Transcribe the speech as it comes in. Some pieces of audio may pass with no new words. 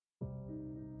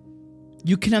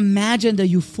You can imagine the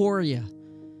euphoria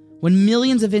when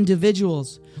millions of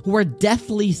individuals who are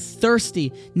deathly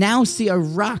thirsty now see a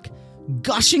rock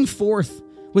gushing forth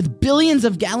with billions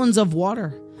of gallons of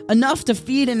water, enough to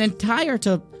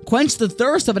to quench the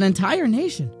thirst of an entire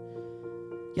nation.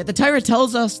 Yet the Torah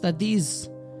tells us that these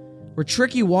were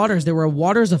tricky waters. They were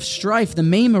waters of strife, the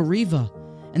Mei Meriva,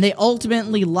 and they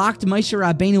ultimately locked Moshe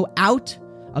Rabbeinu out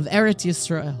of Eretz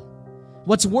Yisrael.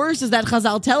 What's worse is that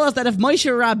Chazal tell us that if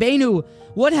Moshe Rabbeinu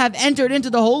would have entered into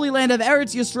the Holy Land of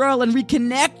Eretz Yisrael and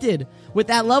reconnected with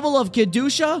that level of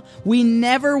Kedusha, we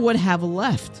never would have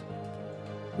left.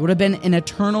 It would have been an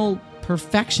eternal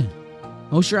perfection.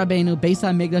 Moshe Rabbeinu, Beis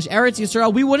HaMikdash, Eretz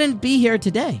Yisrael, we wouldn't be here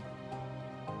today.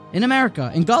 In America,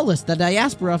 in Gullus, the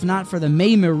diaspora, if not for the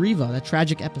Mei Meriva, that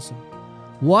tragic episode.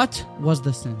 What was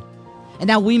the sin? And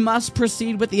now we must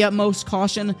proceed with the utmost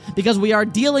caution because we are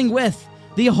dealing with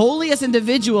the holiest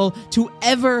individual to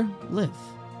ever live.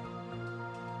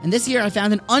 And this year I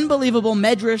found an unbelievable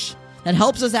medrash that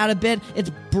helps us out a bit. It's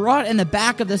brought in the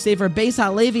back of the Sefer Beis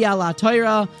HaLevi ala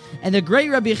Torah, and the great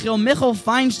Rabbi Chil Michal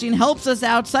Feinstein helps us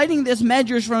out, citing this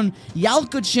medrash from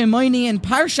Yalkut Shimoni and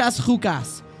Parshas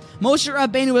Chukas. Moshe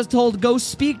Rabbeinu was told, go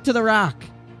speak to the rock.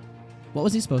 What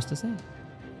was he supposed to say?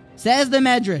 Says the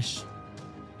medrash,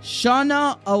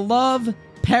 Shana alav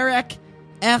perek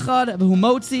echad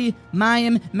v'humotzi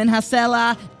mayim min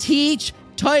hasela. Teach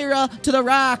Torah to the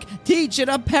rock. Teach it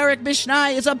a perek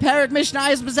mishnai. It's a perek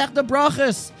mishnai. It's Masechta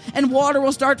Brachos. And water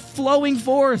will start flowing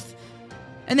forth.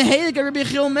 And the Heilige Rabbi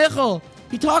Chil Michal,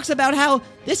 he talks about how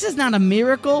this is not a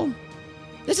miracle.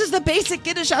 This is the basic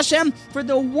Kiddush Hashem, for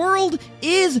the world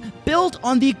is built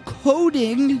on the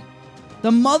coding,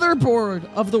 the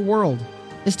motherboard of the world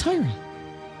is Torah.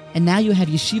 And now you have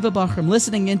Yeshiva Bachrim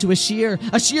listening into a shir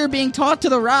being taught to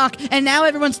the rock, and now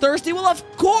everyone's thirsty. Well, of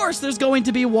course there's going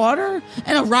to be water,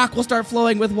 and a rock will start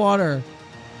flowing with water.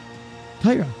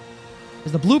 Torah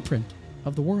is the blueprint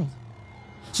of the world.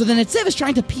 So the Netziv is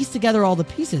trying to piece together all the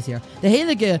pieces here. The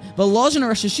Heilige Volozhin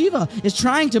Rosh Hashiva is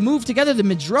trying to move together the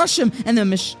Midrashim and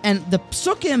the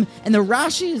Psukim and the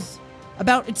Rashis.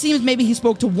 About, it seems maybe he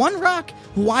spoke to one rock.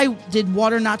 Why did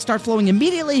water not start flowing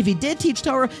immediately? If he did teach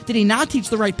Torah, did he not teach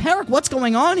the right parak? What's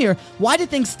going on here? Why did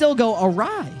things still go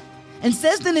awry? And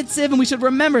says the Netziv, and we should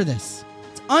remember this.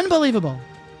 It's unbelievable.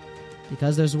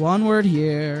 Because there's one word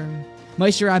here.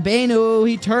 Moshe Rabbeinu,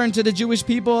 he turned to the Jewish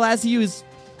people as he was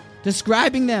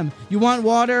describing them. You want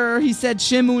water? He said,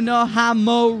 Shimuna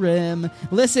Hamorim.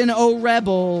 Listen, O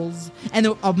rebels. And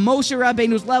of Moshe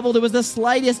Rabbeinu's level, there was the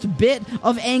slightest bit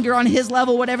of anger on his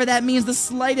level, whatever that means, the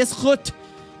slightest chut,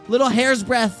 little hair's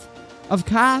breadth of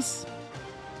kas,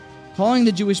 calling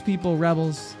the Jewish people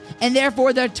rebels. And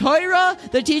therefore the Torah,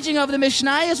 the teaching of the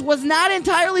Mishnayos, was not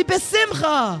entirely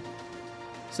besimcha.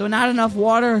 So not enough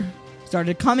water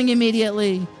started coming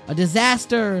immediately. A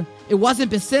disaster. It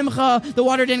wasn't besimcha. The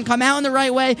water didn't come out in the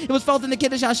right way. It was felt in the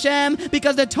Kiddush Hashem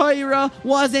because the Torah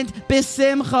wasn't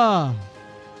besimcha.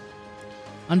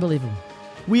 Unbelievable.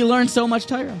 We learned so much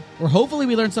Torah. Or hopefully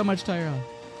we learned so much Torah.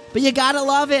 But you gotta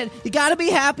love it. You gotta be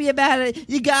happy about it.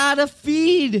 You gotta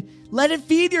feed. Let it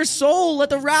feed your soul. Let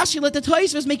the Rashi, let the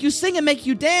Tosfos make you sing and make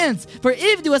you dance. For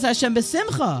Ivdu as Hashem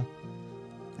besimcha.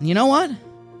 And you know what?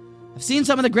 I've seen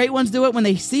some of the great ones do it when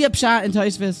they see a pshat in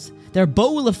Tosfos. They're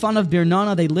bo'u lefan of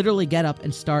birnana. They literally get up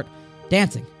and start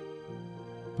dancing.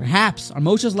 Perhaps on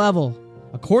Moshe's level,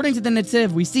 according to the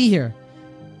Netziv, we see here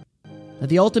that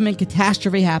the ultimate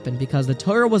catastrophe happened because the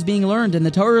Torah was being learned and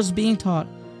the Torah was being taught,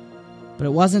 but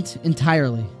it wasn't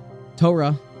entirely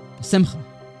Torah, simcha.